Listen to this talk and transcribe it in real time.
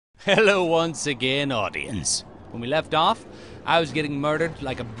Hello once again, audience. When we left off, I was getting murdered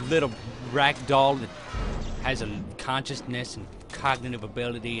like a little rag doll that has a consciousness and cognitive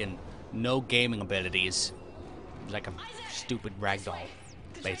ability and no gaming abilities. Like a stupid rag doll,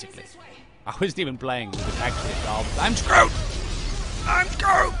 basically. I wasn't even playing with actually a doll. I'm screwed! I'm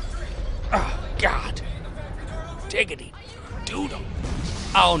screwed! Oh, God. Diggity doodle.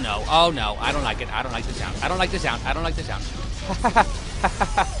 Oh no, oh no. I don't like it. I don't like the sound. I don't like the sound. I don't like the sound.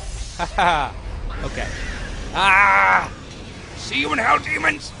 Okay. Ah! See you in hell,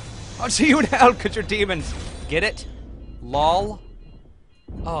 demons! I'll see you in hell because you're demons. Get it? Lol.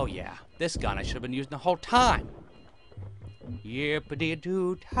 Oh yeah. This gun I should have been using the whole time.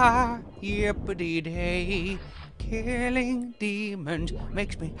 Yippity-doo-ta, yippity-day. Killing demons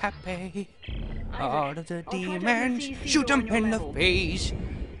makes me happy. All of the demons, shoot them in the face.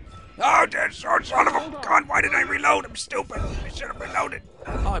 Oh, son of a gun, why did I reload? I'm stupid. I should have reloaded.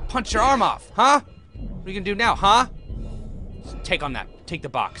 Oh, I punched your arm off, huh? What are you gonna do now, huh? Take on that. Take the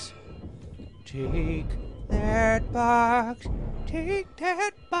box. Take that box. Take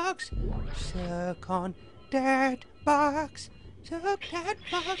that box. Suck on that box. Suck that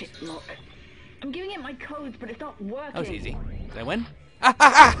box. Shit, look. I'm giving it my codes, but it's not working. That was easy. Did I win?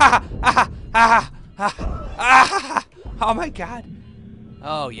 Oh my God.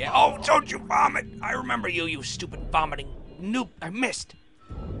 Oh yeah. Oh, don't you vomit. I remember you, you stupid vomiting noob. I missed.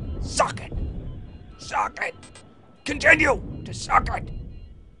 Suck it. Suck it. Continue to suck it.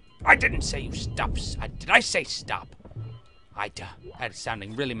 I didn't say you stop. Did I say stop? That is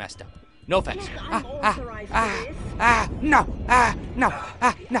sounding really messed up. No offense. No. No.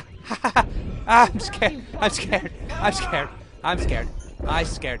 I'm scared. I'm scared. I'm scared. I'm scared. I'm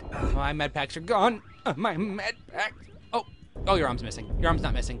scared. My med packs are gone. My med packs. Oh, your arm's missing. Your arm's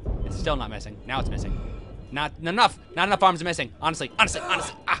not missing. It's still not missing. Now it's missing. Not enough. Not enough arms are missing. Honestly. Go to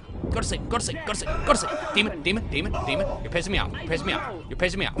sleep. Go to sleep. Go to sleep. Go to sleep. Demon. You're pissing me off. You're pissing me off. You're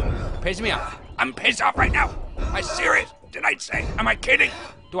pissing me off. You're pissing me off. I'm pissed off right now. Am I serious? Did I say? Am I kidding?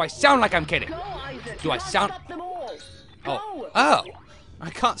 Do I sound like I'm kidding? Do I sound? Oh. I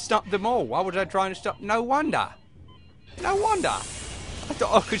can't stop them all. Why would I try to stop? No wonder. No wonder. I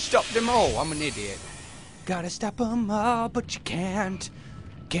thought I could stop them all. I'm an idiot. Gotta stop them all, but you can't.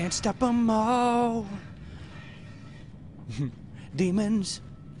 Can't stop them all. Demons.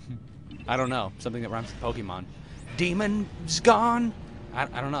 I don't know. Something that rhymes with Pokemon. Demons gone. I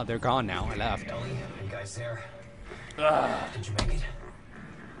don't know. They're gone now. I left. Ellie, you guys there? Did you make it?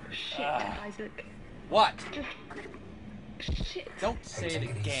 Shit, Isaac. What? Shit. Don't say it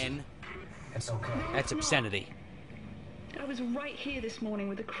again. It's okay. That's obscenity. I was right here this morning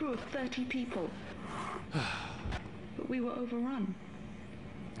with a crew of 30 people. But we were overrun.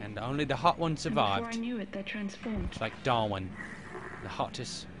 And only the hot ones survived. And before I knew it, they transformed. It's like Darwin. The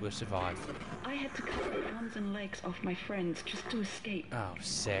hottest will survive. I had to cut the arms and legs off my friends just to escape. Oh,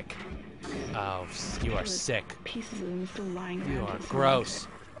 sick. Oh, you are sick. Pieces of them still lying around. You are outside. gross.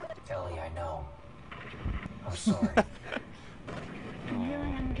 Ellie, I know. I'm sorry. And here I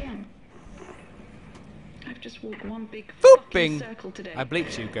am again. I've just walked one big Booping. fucking circle today. I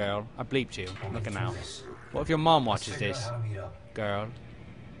bleeped you, girl. I bleeped you. Look at now. What if your mom watches this? Girl.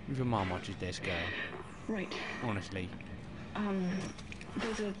 If your mom watches this, girl. Right. Honestly.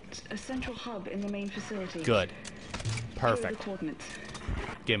 There's a central hub in the main facility. Good. Here are the Perfect. coordinates.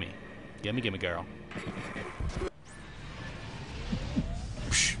 Gimme, girl.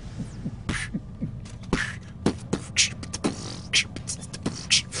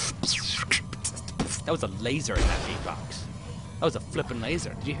 That was a laser in that beatbox. That was a flippin'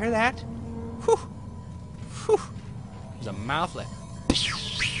 laser. Did you hear that? Whew. Whew. It was a mouthlet.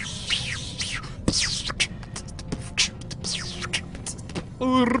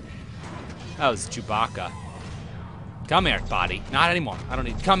 That was Chewbacca. Come here, body. Not anymore. I don't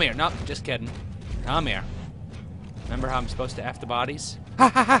need. Come here. Nope, just kidding. Come here. Remember how I'm supposed to F the bodies? Ha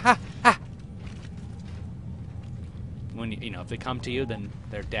ha ha ha ha! When you know, if they come to you, then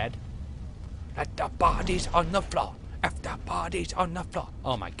they're dead. F the bodies on the floor. F the bodies on the floor.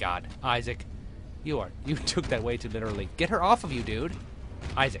 Oh my God, Isaac, you took that way too literally. Get her off of you, dude.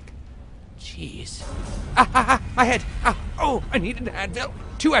 Isaac. Jeez. My head. Oh, I need an Advil.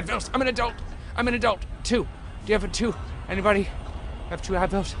 2 Advils. I'm an adult. 2. Do you have a 2? Anybody have 2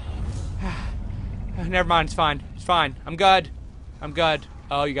 Advils? Never mind. It's fine. It's fine. I'm good.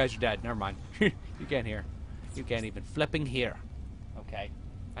 Oh, you guys are dead. Never mind. You can't hear. You can't even flipping hear. Okay.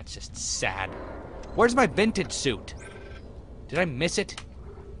 That's just sad. Where's my vintage suit? Did I miss it?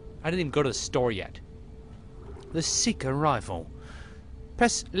 I didn't even go to the store yet. The Seeker rifle.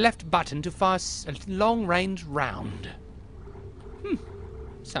 Press left button to fire a long-range round.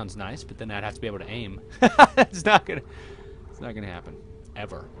 Sounds nice, but then I'd have to be able to aim. It's not gonna happen.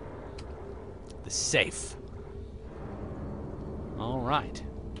 Ever. The safe. Alright.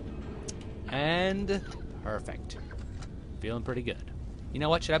 And perfect. Feeling pretty good. You know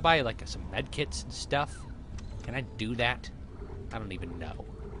what? Should I buy like some med kits and stuff? Can I do that? I don't even know.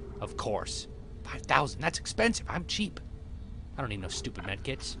 Of course. 5,000. That's expensive. I'm cheap. I don't need no stupid med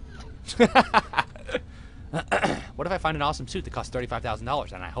kits. What if I find an awesome suit that costs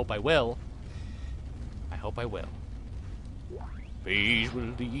 $35,000? And I hope I will. I hope I will. Please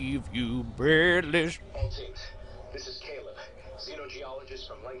will leave you breathless. All teams, this is Caleb, xenogeologist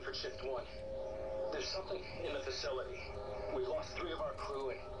from Langford Shift 1. There's something in the facility. We've lost 3 of our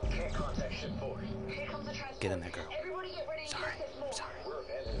crew and can't contact Shift 4. Here comes the transport. Get in there, girl. Everybody get ready to Sorry. get this I'm sorry. We're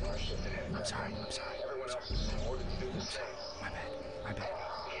abandoning our shift and heading I'm sorry. I'm sorry. Everyone else is ordered to do the same. My bad. My bad.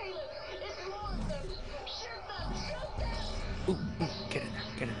 Caleb, it's more of them. Shoot them. Shoot them. Ooh, get in there.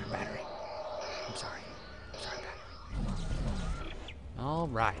 Get in there, battery. I'm sorry. I'm sorry, battery. All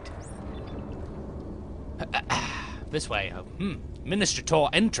right. This way. Minister Tor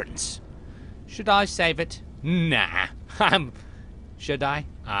entrance. Should I save it? Nah. Should I?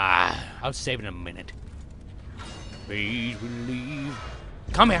 I'll save it in a minute. Please believe.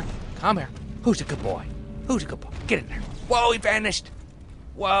 Come here. Come here. Who's a good boy? Who's a good boy? Get in there. Whoa, he vanished.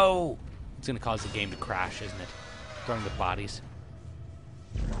 Whoa. It's gonna cause the game to crash, isn't it? Throwing the bodies.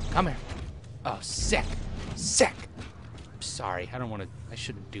 Come here. Oh, sick. Sick. Sorry, I don't want to. I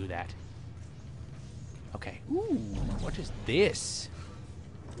shouldn't do that. Okay. Ooh, what is this?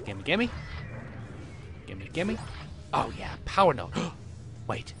 Gimme, gimme. Gimme, gimme. Oh, yeah, power node.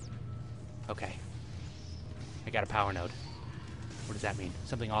 Wait. Okay. I got a power node. What does that mean?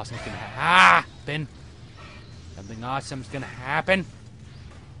 Something awesome's gonna happen. Something awesome's gonna happen.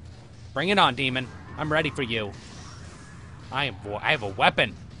 Bring it on, demon. I'm ready for you. I have a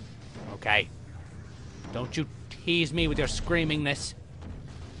weapon. Okay. Don't you tease me with your screamingness.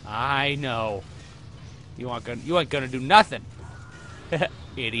 I know. You ain't gonna do nothing.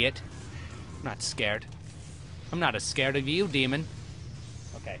 Idiot. I'm not scared. I'm not as scared of you, demon.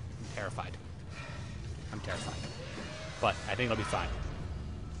 Okay, I'm terrified. I'm terrified. But I think it'll be fine.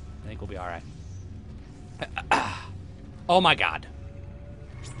 I think we'll be alright. Oh my god.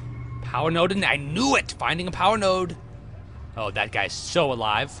 Power node, and I knew it! Finding a power node. Oh, that guy's so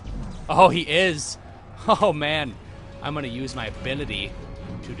alive. Oh, he is. Oh man. I'm gonna use my ability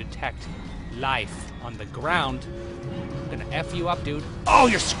to detect life on the ground. I'm gonna F you up, dude. Oh,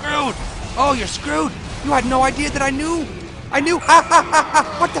 you're screwed! Oh, you're screwed! You had no idea that I knew! I knew! Ha ha ha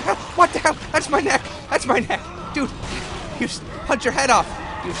ha! What the hell? What the hell? That's my neck! That's my neck! Dude, you punch your head off!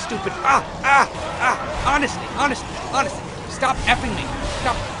 You stupid... Honestly, stop effing me!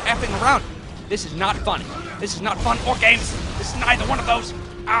 Stop effing around! This is not fun. This is not fun or games. This is neither one of those.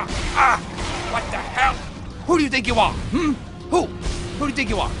 What the hell? Who do you think you are? Who? Who do you think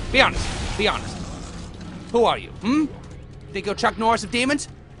you are? Be honest. Be honest. Who are you? Think you're Chuck Norris of demons?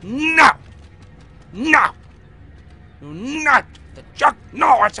 No! No! You're not the Chuck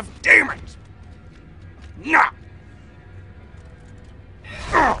Norris of demons! No!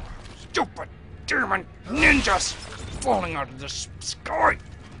 Ugh, stupid demon ninjas falling out of the sky!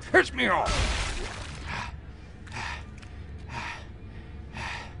 Piss me off!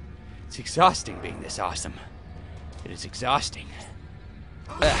 It's exhausting being this awesome. It is exhausting.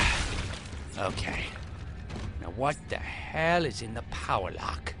 Okay. Now what the hell is in the power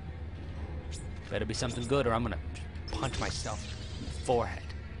lock? Better be something good or I'm gonna punch myself in the forehead.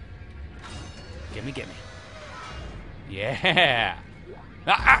 Gimme, gimme. Yeah!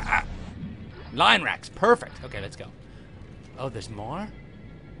 Line racks, perfect. Okay, let's go. Oh, there's more?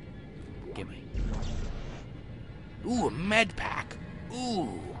 Gimme. Ooh, a med pack.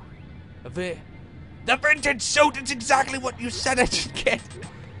 Ooh. The vintage suit, it's exactly what you said I should get.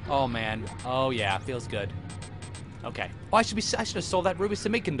 Oh man. Oh yeah, feels good. Okay. Oh, I should have sold that ruby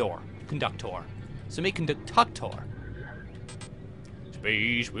semiconductor. Semiconductor.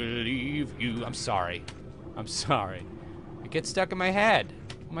 Space will leave you. I'm sorry. I'm sorry. It gets stuck in my head.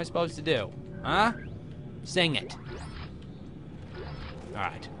 What am I supposed to do? Huh? Sing it.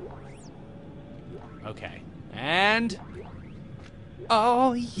 Alright. Okay. And...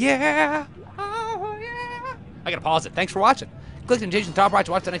 oh yeah! Oh yeah! I gotta pause it. Thanks for watching. Click the notification top right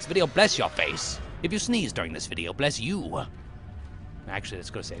to watch the next video. Bless your face. If you sneeze during this video, bless you. Actually, let's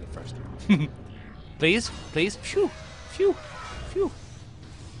go save it first. Please? Please? Phew. Phew. Phew.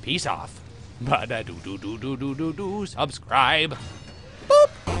 Peace off. Ba-da-do-do-do-do-do-do-do. Subscribe.